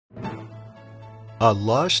A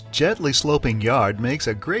lush, gently sloping yard makes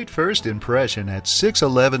a great first impression at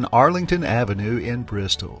 611 Arlington Avenue in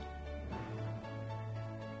Bristol.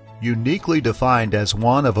 Uniquely defined as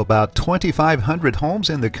one of about 2,500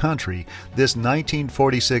 homes in the country, this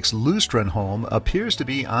 1946 Lustron home appears to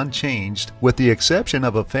be unchanged with the exception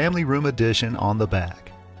of a family room addition on the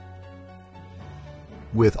back.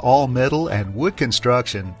 With all metal and wood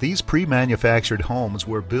construction, these pre-manufactured homes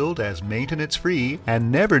were built as maintenance-free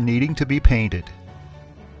and never needing to be painted.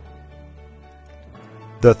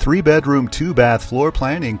 The 3-bedroom, 2-bath floor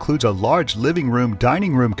plan includes a large living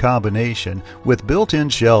room-dining room combination with built-in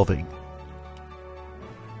shelving.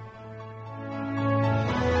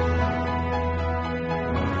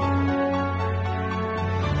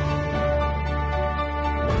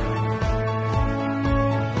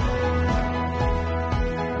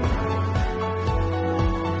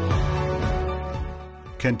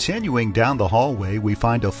 Continuing down the hallway, we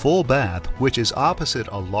find a full bath, which is opposite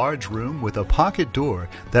a large room with a pocket door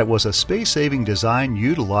that was a space-saving design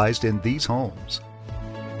utilized in these homes.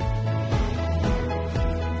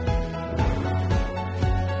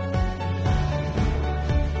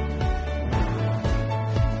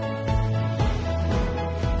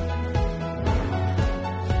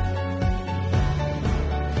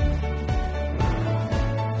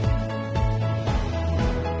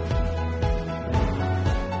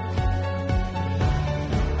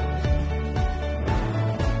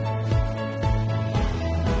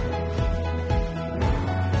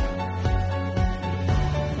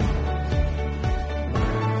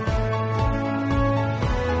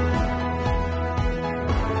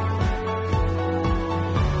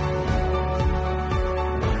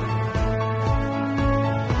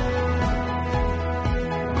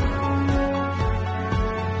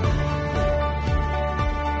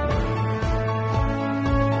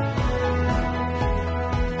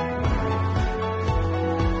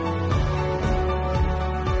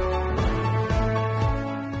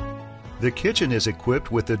 The kitchen is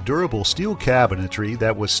equipped with the durable steel cabinetry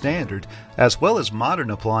that was standard, as well as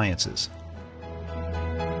modern appliances.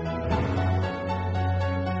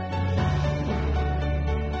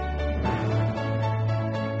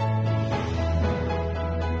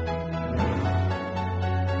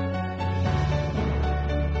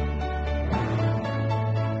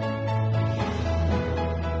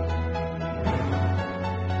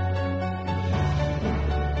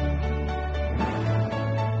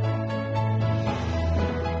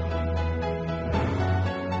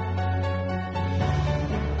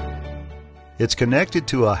 It's connected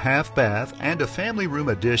to a half bath and a family room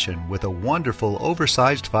addition with a wonderful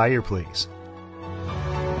oversized fireplace.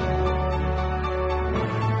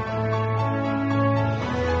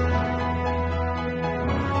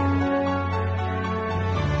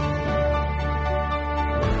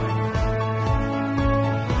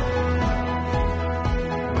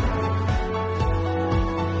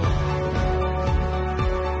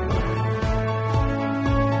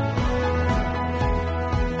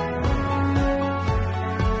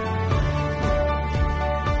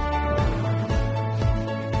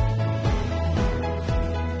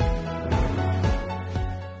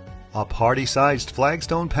 A party-sized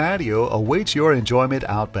flagstone patio awaits your enjoyment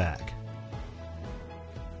out back.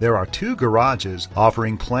 There are 2 garages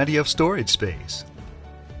offering plenty of storage space.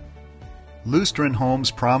 Lustron homes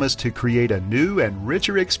promise to create a new and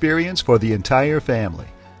richer experience for the entire family.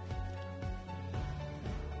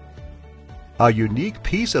 A unique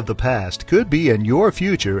piece of the past could be in your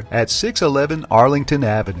future at 611 Arlington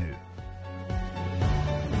Avenue.